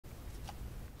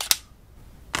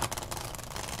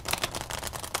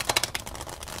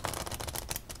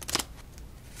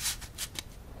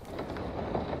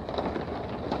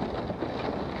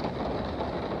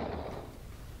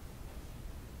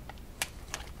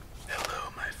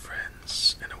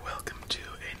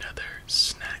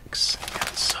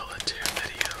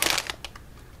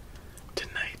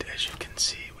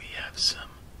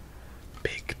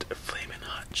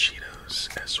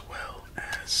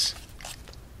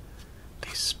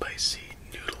spicy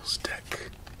noodles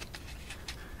deck.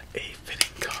 A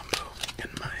fitting combo, in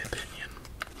my opinion.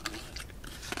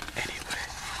 Anyway,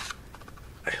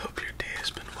 I hope your day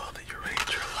has been well, that you're ready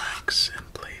to relax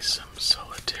and play some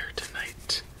Solitaire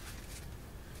tonight.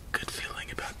 Good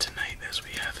feeling about tonight as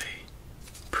we have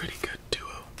a pretty good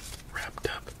duo wrapped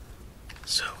up.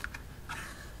 So,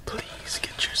 please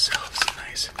get yourselves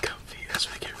nice and comfy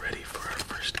as we get ready for our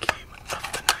first game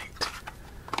of the night.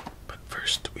 But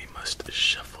first, we must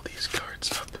shuffle these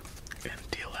cards up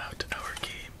and deal out our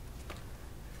game.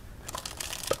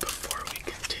 But before we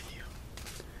continue,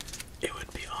 it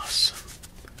would be awesome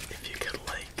if you could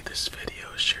like this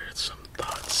video, share some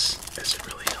thoughts, as it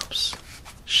really helps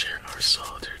share our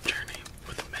Solitaire journey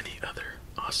with many other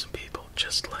awesome people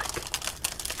just like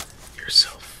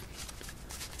yourself.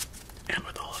 And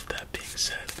with all of that being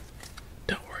said,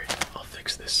 don't worry, I'll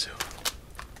fix this soon.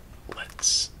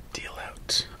 Let's deal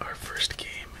out our first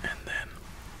game and then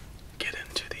get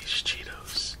into these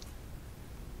Cheetos.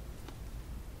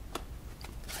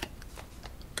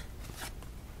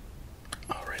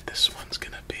 Alright, this one's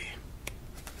gonna be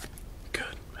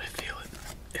good. I feel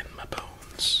it in my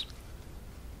bones.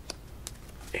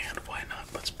 And why not?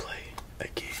 Let's play a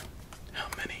game. How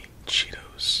many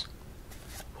Cheetos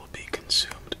will be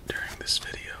consumed during this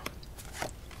video?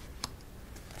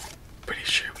 Pretty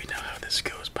sure we know how this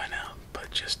goes by now,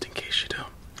 but just in case you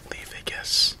don't, leave a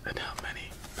guess at how many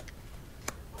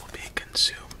will be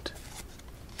consumed.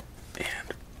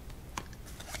 And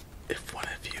if one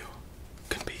of you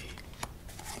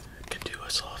can do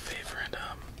us all a favor and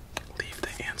leave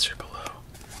the answer below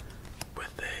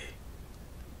with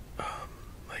a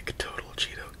like total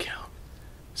Cheeto count,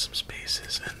 some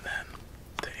spaces, and then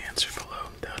the answer below,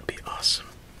 that would be awesome.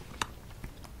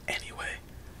 Anyway,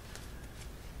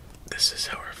 this is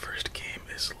how our first game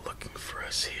is looking for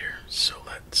us here, so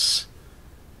let's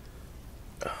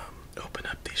open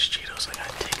up these Cheetos. I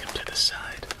gotta take them to the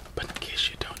side, but in case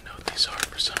you don't know what these are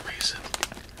for some reason,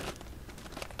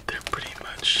 they're pretty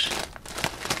much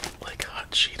like Hot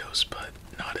Cheetos, but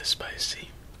not as spicy,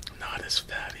 not as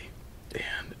fatty,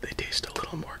 and they taste a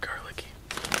little more garlicky.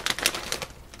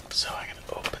 So I'm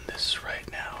gonna open this right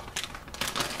now.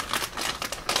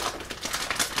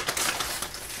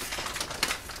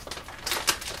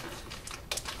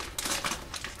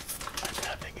 I'm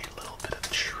having a little bit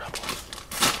of trouble.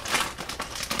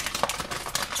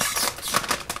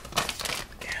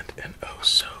 And an oh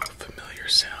so familiar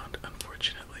sound,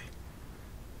 unfortunately.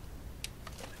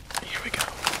 Here we go.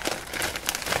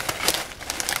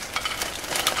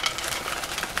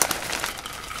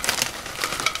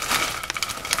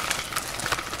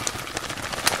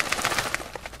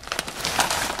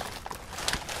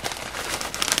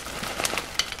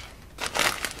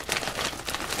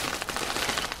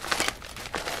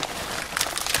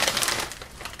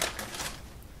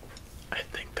 I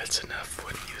think that's enough,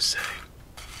 wouldn't you say?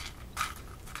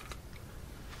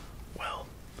 Well,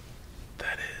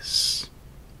 that is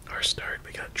our start.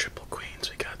 We got triple queens,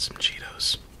 we got some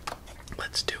Cheetos.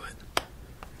 Let's do it.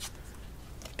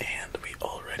 And we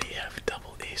already have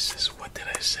double aces. What did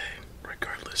I say?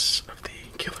 Regardless of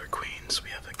the killer queens, we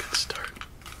have a good start.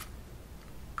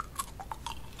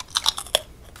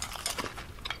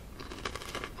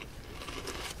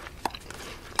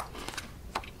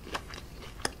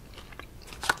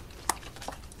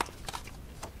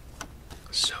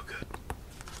 So good.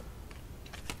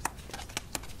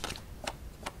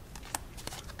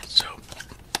 So,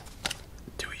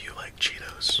 do you like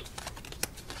Cheetos?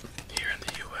 Here in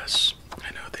the US,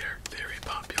 I know they're very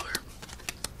popular.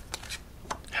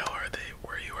 How are they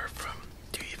where you are from?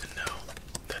 Do you even know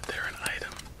that they're an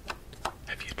item?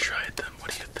 Have you tried them?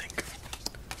 What do you think?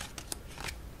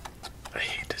 I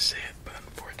hate to say it, but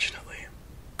unfortunately,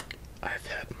 I've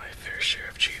had my fair share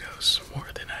of Cheetos, more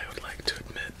than I would like to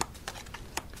admit.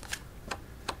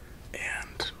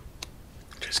 And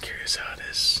just curious how it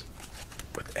is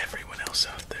with everyone else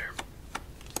out there.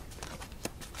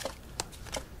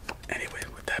 Anyway,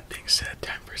 with that being said,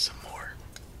 time for some more.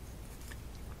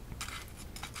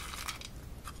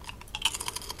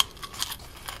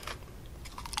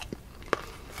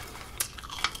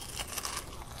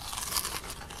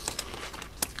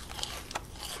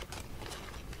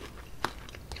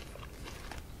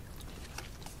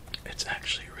 It's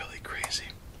actually really crazy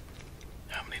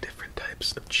how many different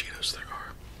types of Cheetos there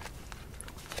are.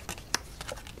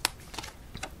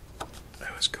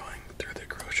 I was going through the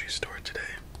grocery store today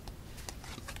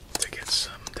to get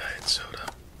some diet soda.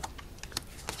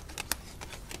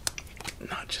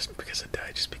 Not just because of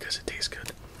diet, just because it tastes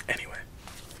good. Anyway,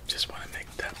 just want to make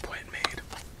that point made.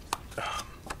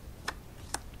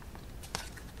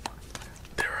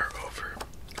 There are over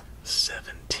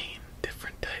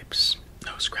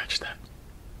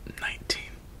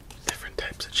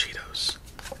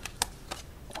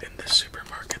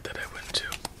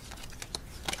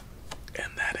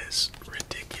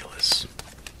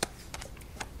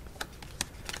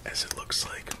as it looks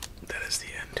like that is the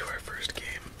end to our first game.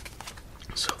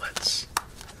 So let's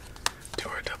do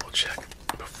our double check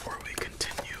before we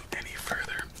continue any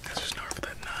further, as there's no for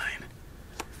that 9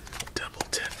 double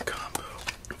 10 combo,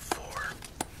 4,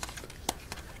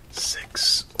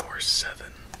 6, or 7.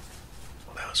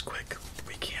 Well, that was quick.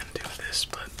 We can do this,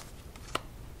 but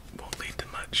won't lead to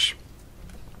much.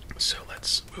 So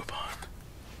let's move on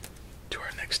to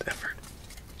our next effort.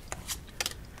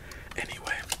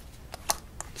 Anyway,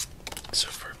 so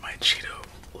for my Cheeto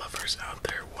lovers out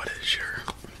there, what is your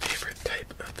favorite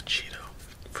type of Cheeto?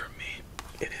 For me,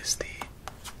 it is the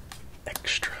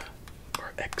extra,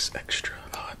 or X extra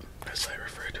hot, as I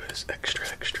refer to it as extra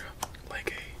extra,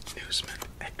 like a newsman,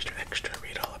 extra extra,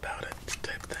 read all about it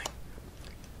type thing.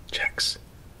 Jacks,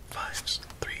 5s,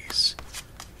 3s,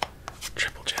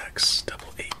 triple jacks,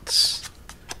 double 8s,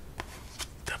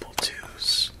 double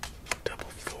 2s,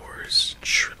 double 4s,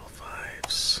 triple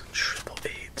 5s, triple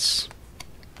 8s,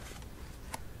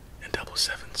 and double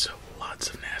 7s, so lots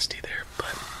of nasty there,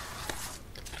 but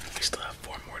we still have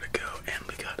 4 more to go, and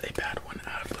we got a bad one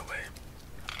out of the way.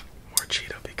 More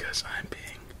Cheeto because I'm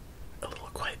being a little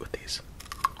quiet with these.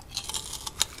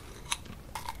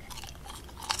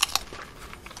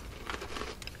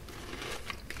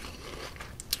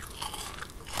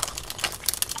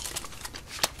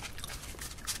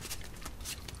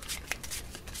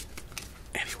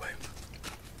 Anyway,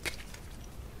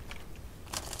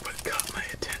 what caught my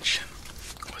attention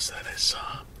was that I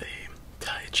saw a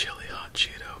Thai chili hot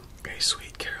Cheeto, a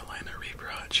sweet Carolina Reaper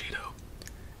hot Cheeto,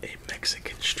 a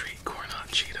Mexican street corn hot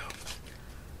Cheeto.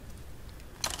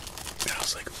 And I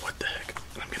was like, what the heck?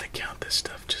 I'm gonna count this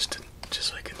stuff just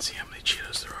so I can see how many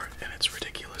Cheetos there are, and it's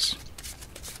ridiculous.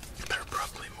 There are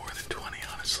probably more than 20,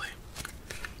 honestly.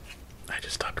 I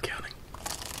just stopped counting.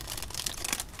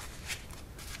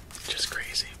 Just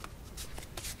crazy.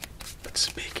 But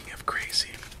speaking of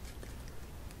crazy,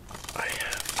 I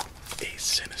have a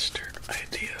sinister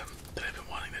idea that I've been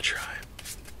wanting to try.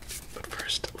 But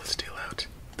first, let's deal out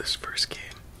this first game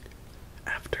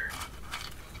after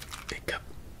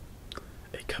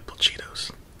a couple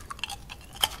Cheetos.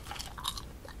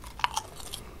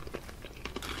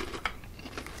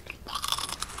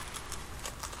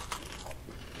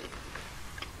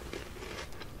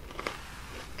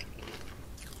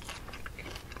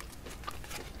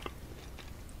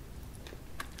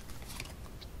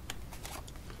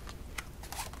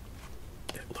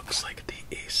 It looks like the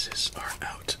aces are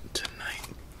out tonight.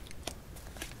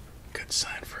 Good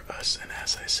sign for us, and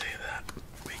as I say that,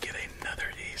 we get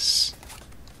another ace.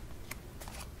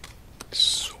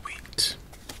 Sweet.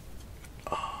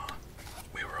 Aw,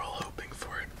 we were all hoping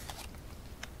for it.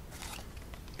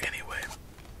 Anyway,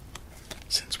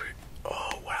 since we're...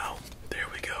 Oh, wow, there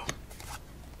we go.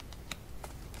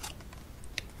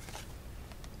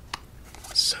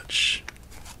 Such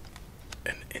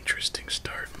an interesting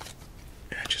start,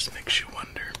 and it just makes you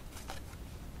wonder.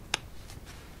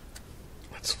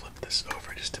 Let's flip this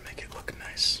over just to make it look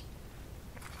nice.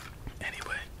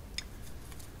 Anyway,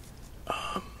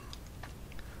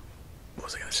 what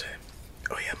was I gonna say?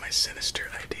 Oh yeah, my sinister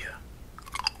idea.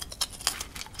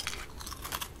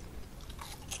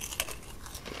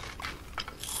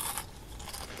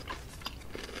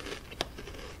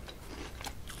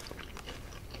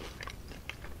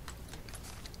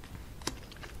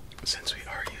 Since we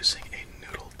are using a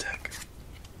Noodle deck,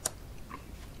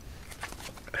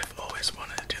 I've always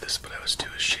wanted to do this, but I was too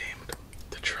ashamed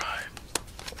to try.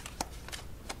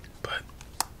 But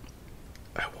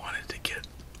I wanted to get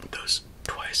those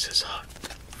twice as hot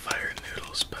fire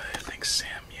noodles by, I think,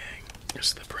 Sam Yang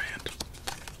is the brand,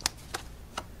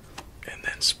 and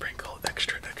then sprinkle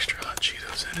extra extra hot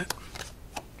Cheetos in it.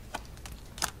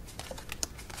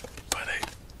 But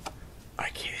I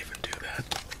can't even do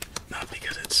that. Not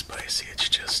because it's spicy, it's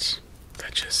just,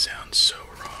 that just sounds so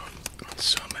wrong on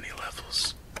so many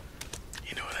levels.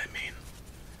 You know what I mean?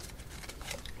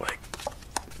 Like,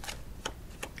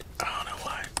 I don't know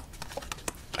why.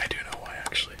 I do know why,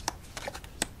 actually.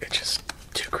 It's just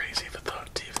too crazy of a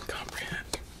thought to even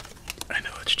comprehend. I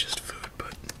know it's just food,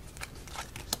 but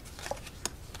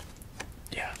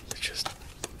yeah, it's just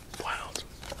wild.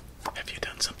 Have you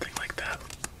done something like that?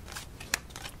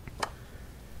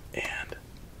 And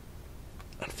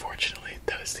unfortunately,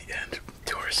 that is the end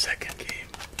to our second game.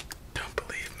 Don't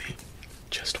believe me?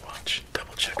 Just watch.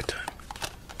 Double check time.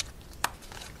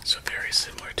 So very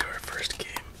similar to our first game.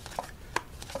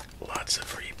 Lots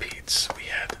of repeats. We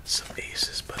had some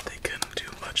aces, but they couldn't do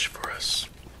much for us.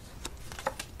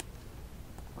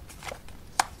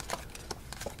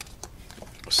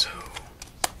 So,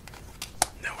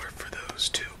 nowhere for those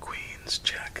 2 queens,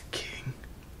 jack, king,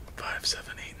 5,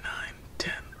 7, 8, 9,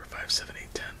 10, or 5, 7,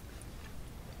 8, 10.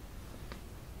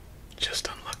 Just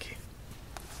unlucky.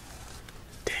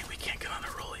 Dang, we can't get on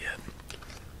a roll yet.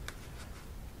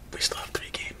 We still have 3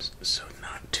 games, so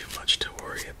not too much to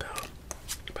worry about.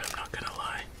 But I'm not gonna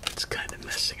lie, it's kind of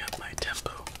messing up my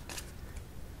tempo.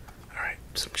 Alright,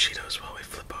 some Cheetos while we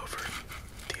flip over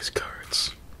these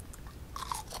cards.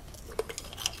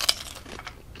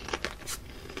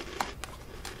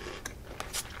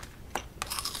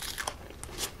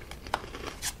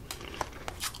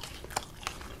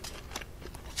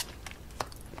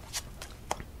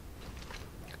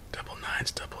 Double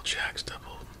nines, double jacks,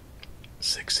 double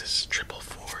sixes, triple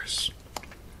fours,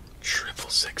 triple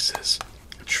sixes,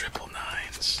 triple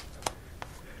nines,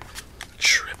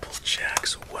 triple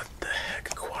jacks. What the heck?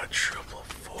 Quadruple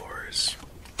fours.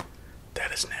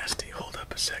 That is nasty. Hold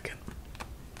up a second.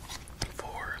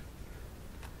 4.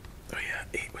 Oh yeah,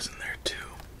 8 was in there too.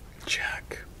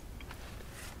 Jack.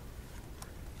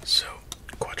 So,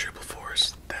 quadruple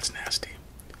fours. That's nasty.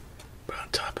 But on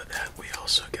top of that, we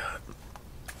also got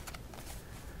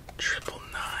triple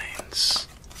nines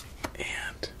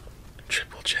and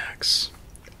triple jacks.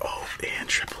 Oh, and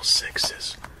triple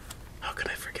sixes. How could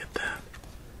I forget that?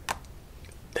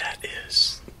 That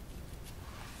is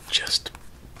just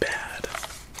bad.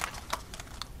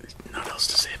 Not else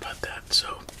to say about that.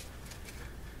 So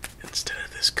instead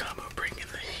of this combo bringing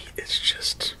the heat, it's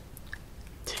just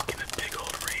taking a big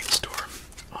old rainstorm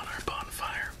on our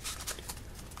bonfire.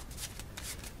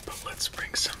 But let's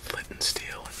bring some flint and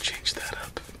steel and change that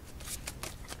up.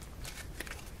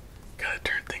 Gotta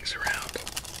turn things around.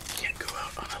 Can't go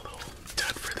out on a little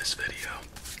dud for this video.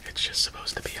 It's just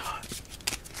supposed to be hot.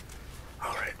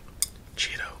 Alright.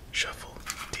 Cheeto, shuffle,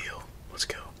 deal. Let's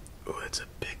go. Ooh, it's a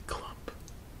big clump.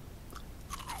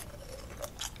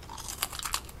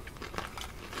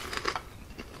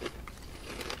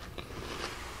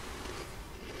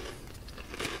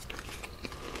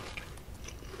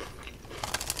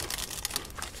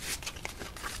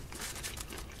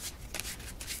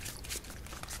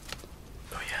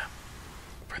 Oh yeah,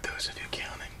 for those of you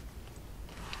counting,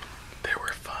 there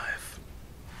were 5.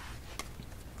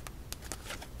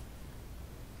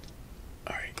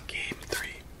 Alright, game 3.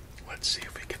 Let's see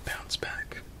if we can bounce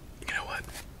back. You know what?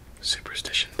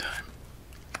 Superstition time.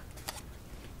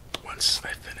 Once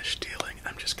I finish dealing,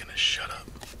 I'm just gonna shut up.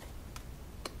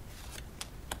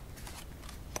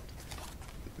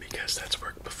 Because that's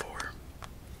worked before.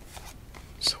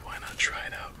 So why not try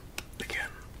it out again?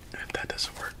 And if that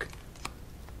doesn't work,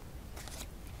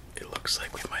 it looks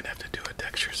like we might have to do a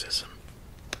dextrocism.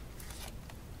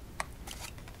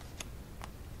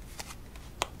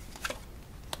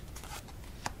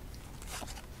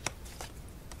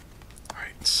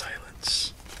 Alright,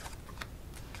 silence.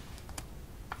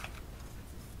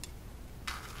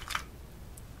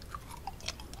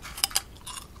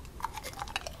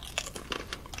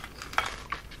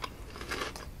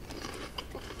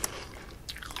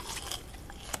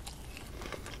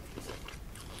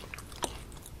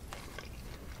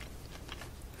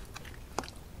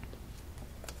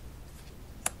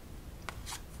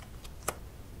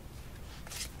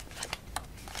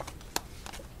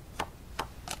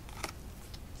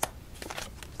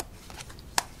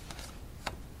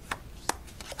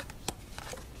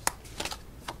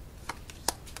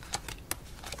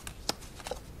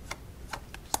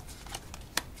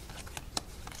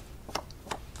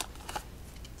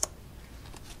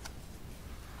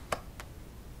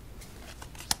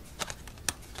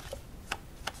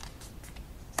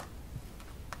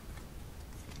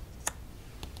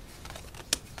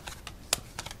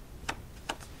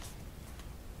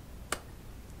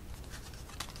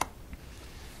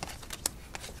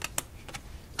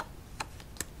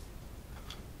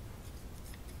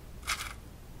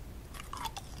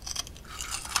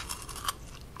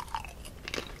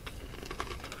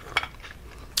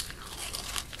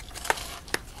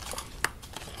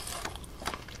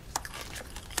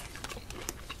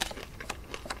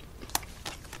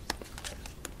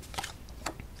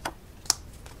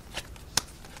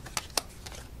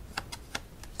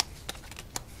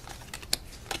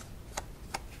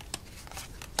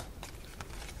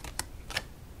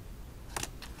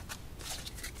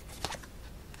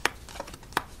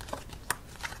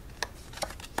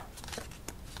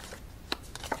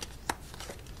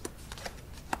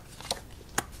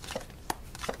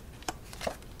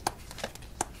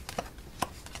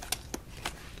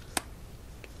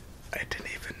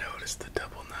 The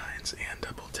double 9s and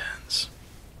double 10s.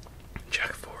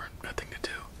 Jack 4, nothing to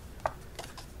do.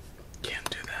 Can't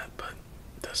do that, but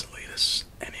doesn't lead us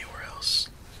anywhere else.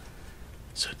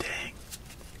 So dang.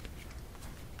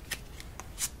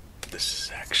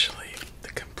 was actually the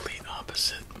complete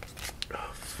opposite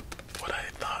of what I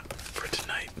thought for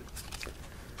tonight.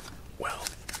 Well,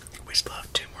 we still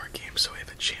have 2 more games, so we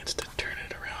have a chance to turn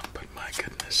it around, but my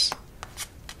goodness,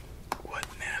 what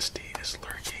nasty is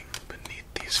lurking beneath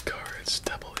these cards?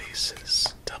 Double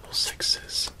aces, double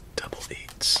sixes, double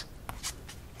eights,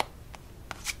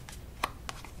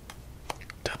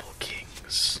 double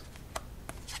kings,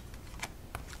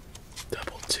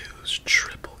 double twos,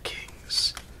 triple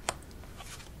kings,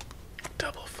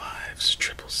 double fives,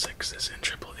 triple sixes, and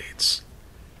triple eights,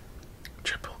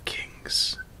 triple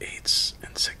kings, eights,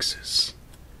 and sixes.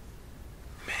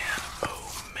 Man,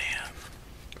 oh man,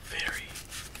 very,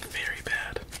 very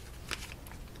bad.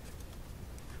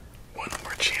 One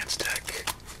more chance deck.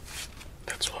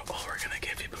 That's all we're gonna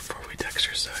give you before we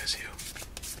exercise you.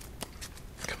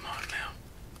 Come on now.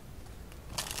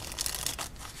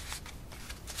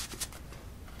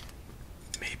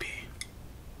 Maybe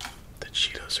the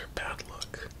Cheetos are bad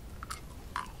luck.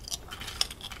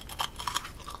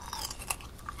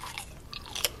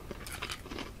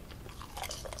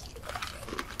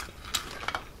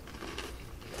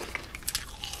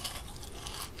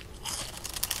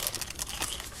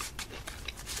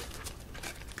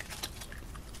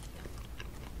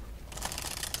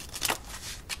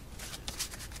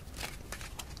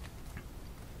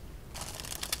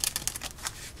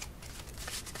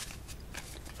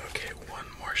 Okay, one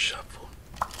more shuffle.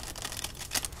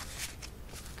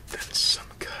 Then some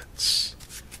cuts.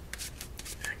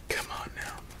 And come on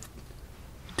now.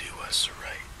 Do us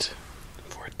right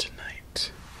for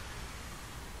tonight.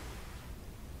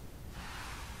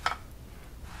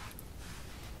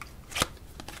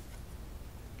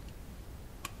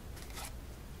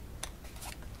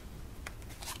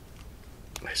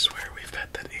 I swear we've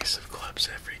had that ace of clubs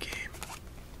every game.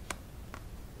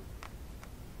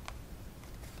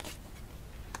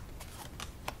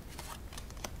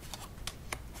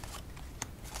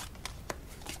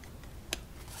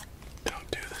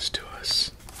 Don't do this to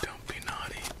us. Don't be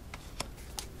naughty.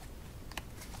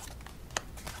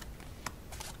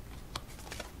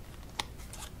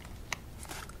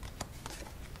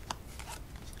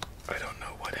 I don't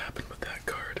know what happened with that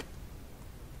card.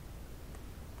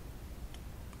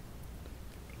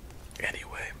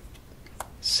 Anyway,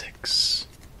 6,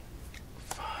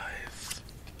 5,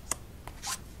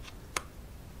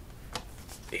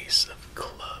 ace of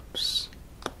clubs,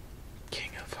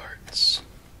 king of hearts.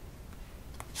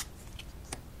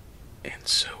 And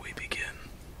so we begin.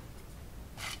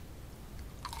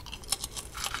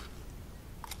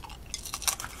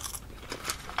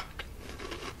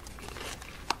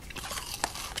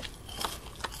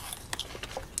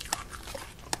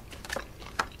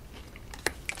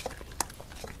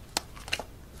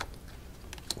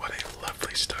 What a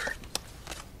lovely start.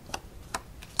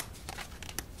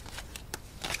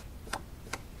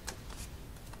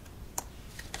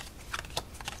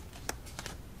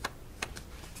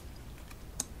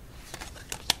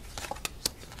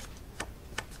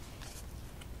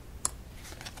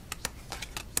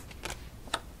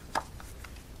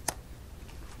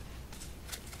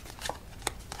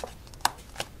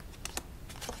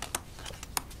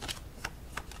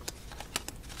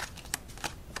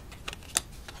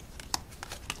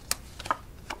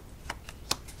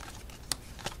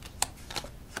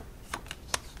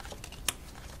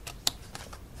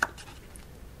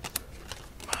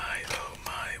 My, oh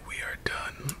my, we are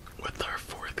done with our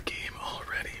 4th game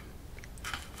already.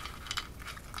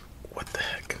 What the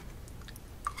heck?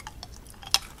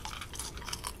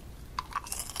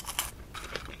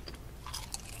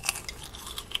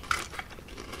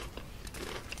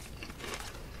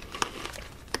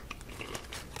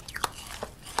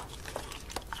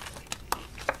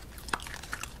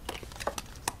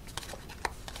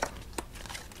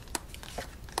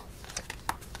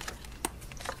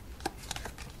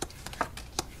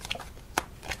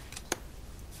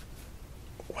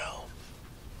 Well,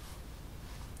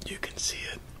 you can see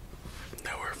it.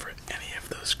 Nowhere for any of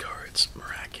those cards,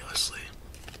 miraculously.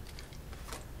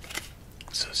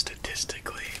 So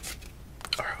statistically,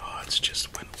 our odds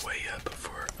just went way up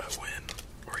for a win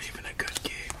or even a good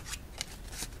game.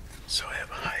 So I have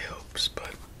high hopes,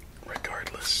 but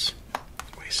regardless,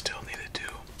 we still need to do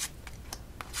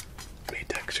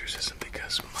meat exorcism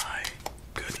because my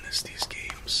goodness, these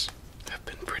games have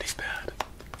been pretty bad.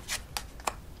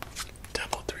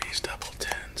 Double threes, double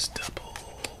tens, double,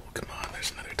 come on,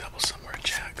 there's another double somewhere,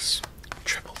 jacks,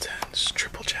 triple tens,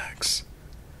 triple jacks,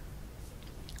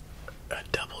 a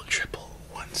double triple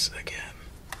once again.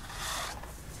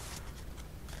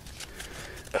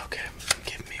 Okay,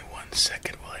 give me 1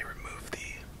 second while I remove the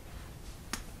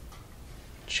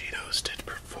Cheetos. Did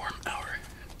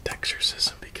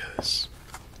exorcism because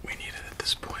we need it at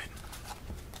this point.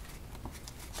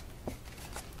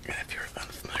 And if you're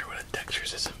unfamiliar what a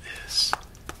exorcism is,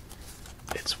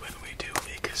 it's when we do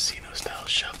a casino-style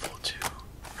shuffle to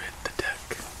rid the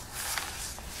deck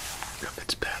of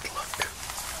its bad luck.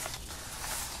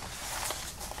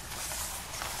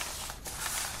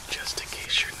 Just in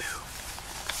case you're new.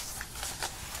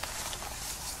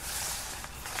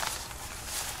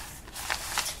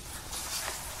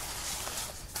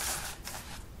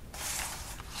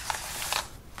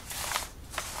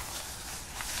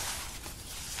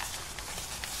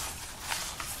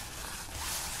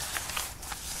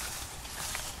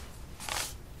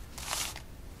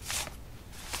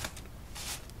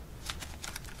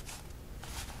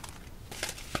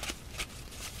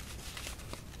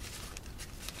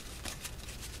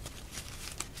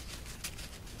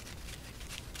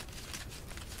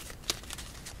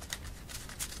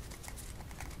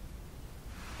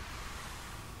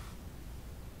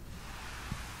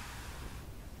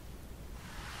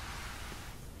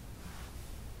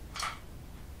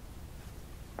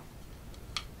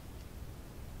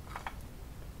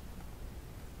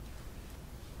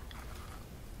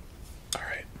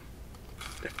 Alright,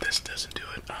 if this doesn't do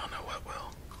it, I don't know what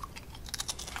will.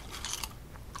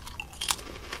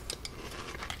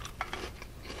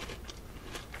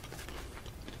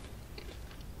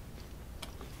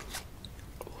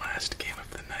 Last game of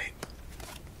the night.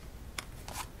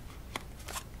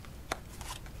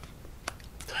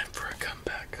 Time for a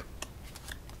comeback.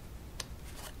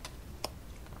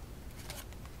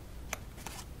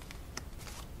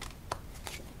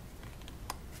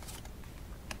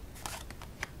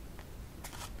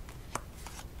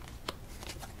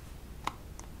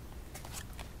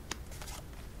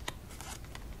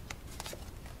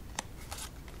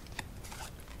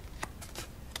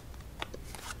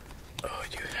 Oh,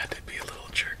 you had to be a little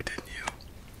jerk, didn't you?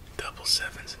 Double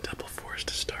sevens and double fours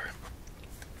to start.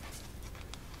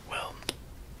 Well,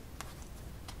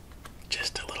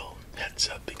 just a little heads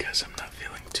up because I'm not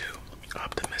feeling too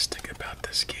optimistic about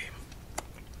this game.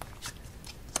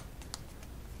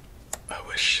 I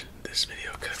wish this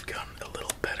video could have gone a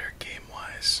little better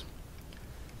game-wise.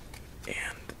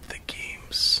 And the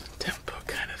game's tempo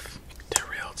kind of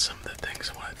derailed some of the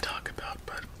things I want to talk about,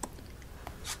 but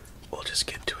we'll just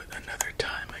get to it another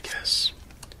time, I guess.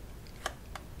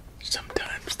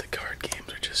 Sometimes the card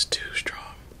games are just too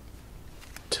strong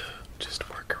to just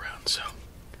work around, so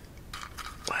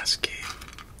last game,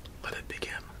 let it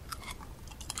begin.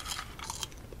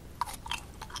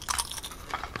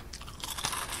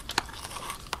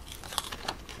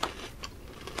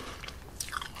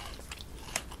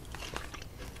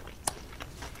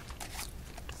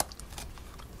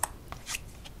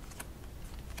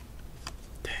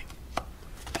 Dang.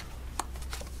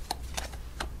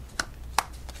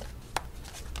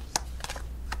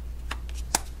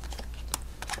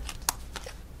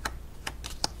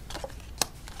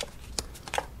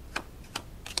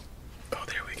 Oh,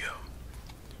 there we go.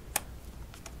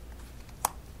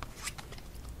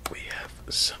 We have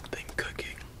something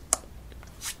cooking.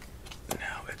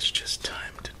 Now it's just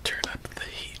time to turn up the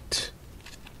heat.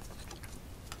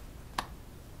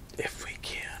 If we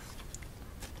can,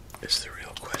 is the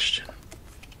real question.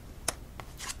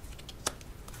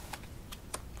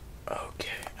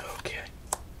 Okay, okay.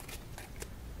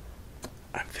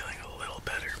 I'm feeling a little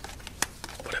better.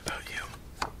 What about you?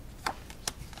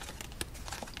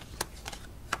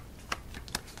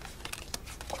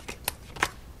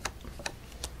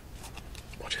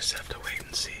 We'll just have to wait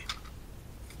and see.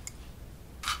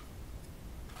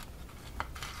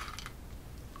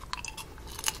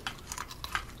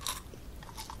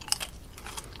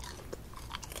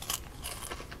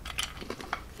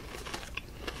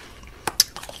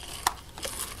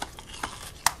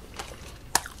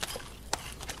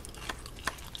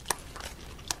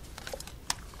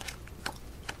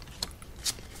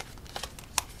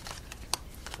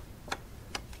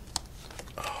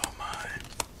 Oh my.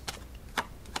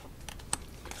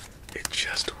 It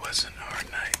just wasn't our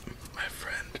night, my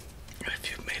friend. And if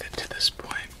you've made it to this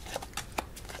point,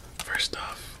 first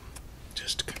off,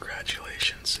 just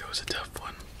congratulations. It was a tough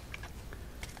one.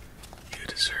 You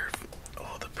deserve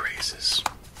all the praises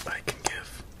I can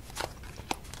give.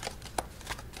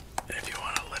 And if you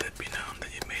want to let it be known that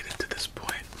you made it to this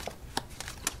point,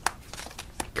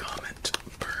 comment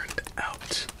burned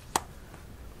out.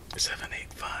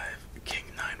 785 King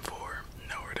 94,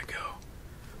 nowhere to go.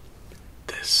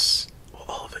 This, well,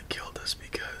 all of it killed us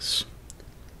because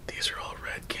these are all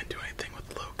red, can't do anything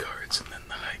with low cards, and then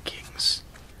the high kings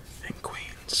and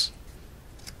queens.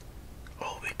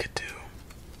 All we could do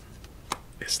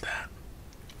is that.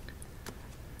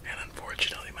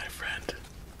 Unfortunately, my friend,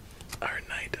 our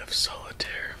night of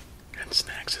solitaire and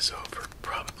snacks is over.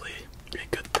 Probably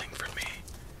a good thing for me,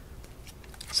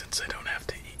 since I don't have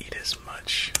to eat as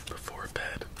much before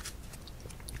bed.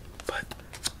 But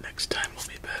next time will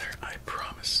be better, I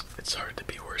promise. It's hard to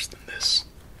be worse than this.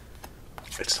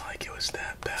 It's not like it was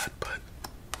that bad, but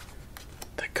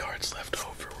the cards left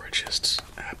over were just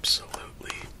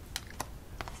absolutely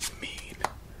mean.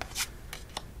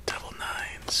 Double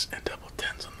nines and double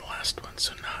tens on the last one,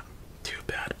 so not too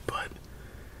bad, but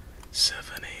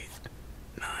 7, 8,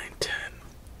 9, 10,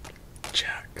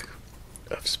 jack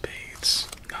of spades,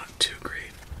 not too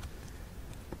great.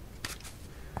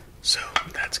 So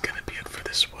that's gonna be it for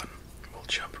this one. We'll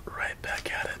jump right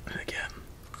back at it again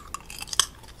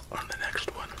on the next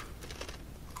one.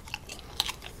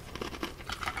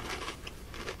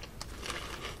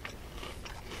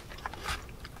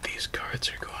 These cards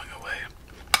are going away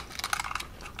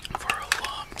for a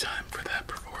long time for that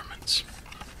performance.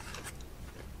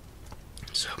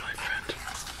 So, my friend,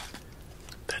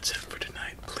 that's it for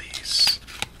tonight. Please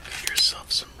give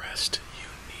yourself some rest. You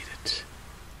need it,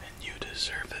 and you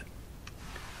deserve it.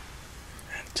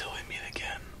 Until we meet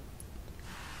again,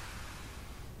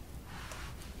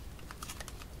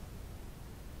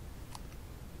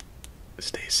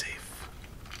 stay safe.